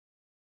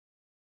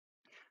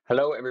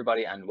Hello,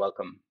 everybody, and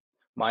welcome.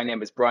 My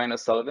name is Brian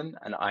O'Sullivan,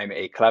 and I'm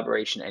a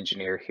collaboration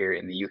engineer here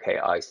in the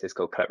UKI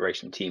Cisco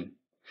collaboration team.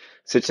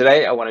 So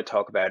today I want to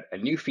talk about a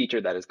new feature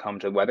that has come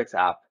to the Webex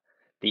app,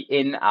 the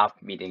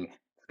in-app meeting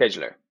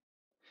scheduler.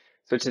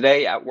 So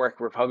today at work,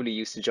 we're probably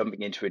used to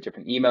jumping into a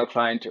different email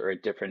client or a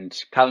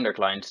different calendar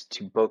client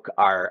to book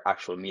our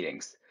actual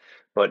meetings.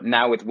 But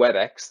now with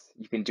Webex,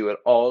 you can do it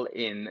all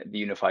in the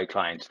unified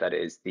client that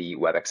is the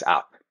Webex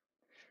app.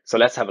 So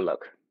let's have a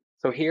look.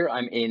 So here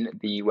I'm in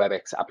the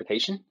Webex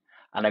application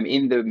and I'm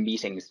in the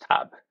meetings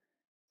tab.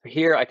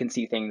 Here I can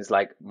see things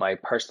like my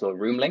personal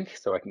room link,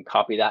 so I can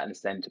copy that and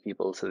send to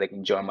people so they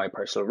can join my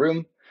personal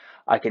room.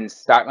 I can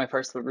start my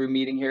personal room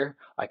meeting here.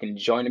 I can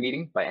join a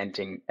meeting by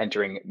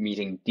entering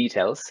meeting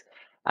details,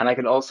 and I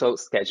can also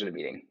schedule a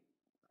meeting.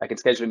 I can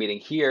schedule a meeting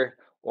here,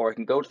 or I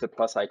can go to the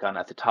plus icon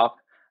at the top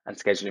and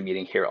schedule a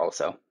meeting here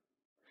also.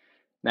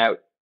 Now,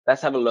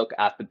 let's have a look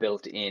at the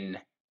built-in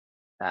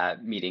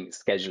meeting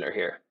scheduler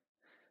here.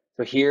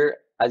 So here,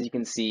 as you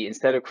can see,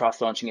 instead of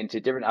cross-launching into a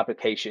different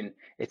application,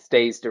 it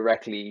stays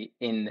directly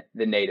in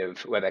the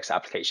native WebEx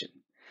application.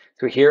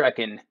 So here I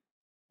can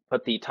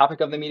put the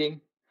topic of the meeting,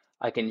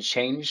 I can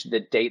change the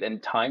date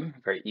and time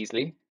very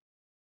easily,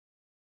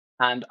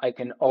 and I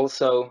can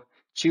also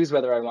choose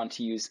whether I want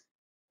to use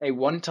a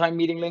one-time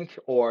meeting link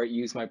or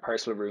use my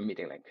personal room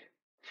meeting link.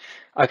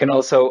 I can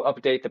also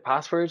update the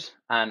password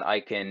and I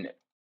can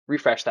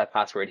refresh that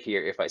password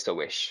here if I so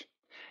wish.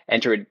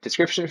 Enter a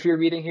description for your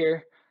meeting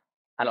here.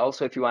 And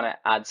also, if you want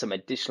to add some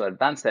additional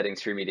advanced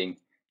settings for your meeting,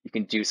 you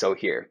can do so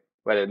here,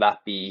 whether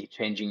that be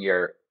changing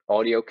your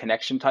audio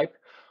connection type,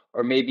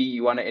 or maybe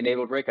you want to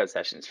enable breakout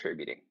sessions for your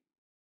meeting.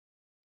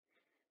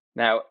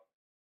 Now,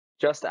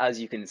 just as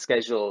you can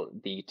schedule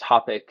the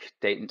topic,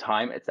 date and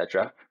time,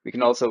 etc., we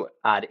can also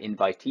add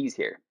invitees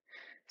here.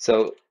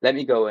 So let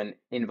me go and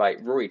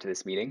invite Rory to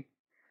this meeting.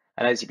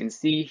 And as you can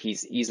see,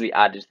 he's easily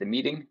added to the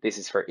meeting. This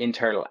is for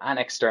internal and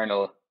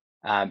external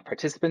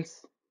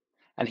participants.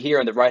 And here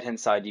on the right-hand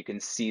side, you can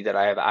see that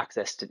I have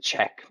access to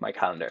check my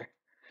calendar.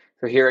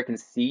 So here I can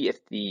see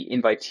if the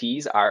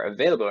invitees are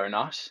available or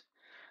not.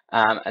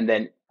 And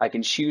then I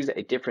can choose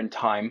a different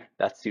time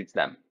that suits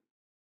them.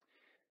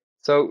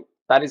 So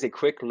that is a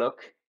quick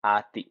look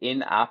at the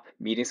in-app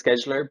meeting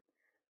scheduler.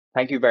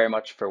 Thank you very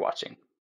much for watching.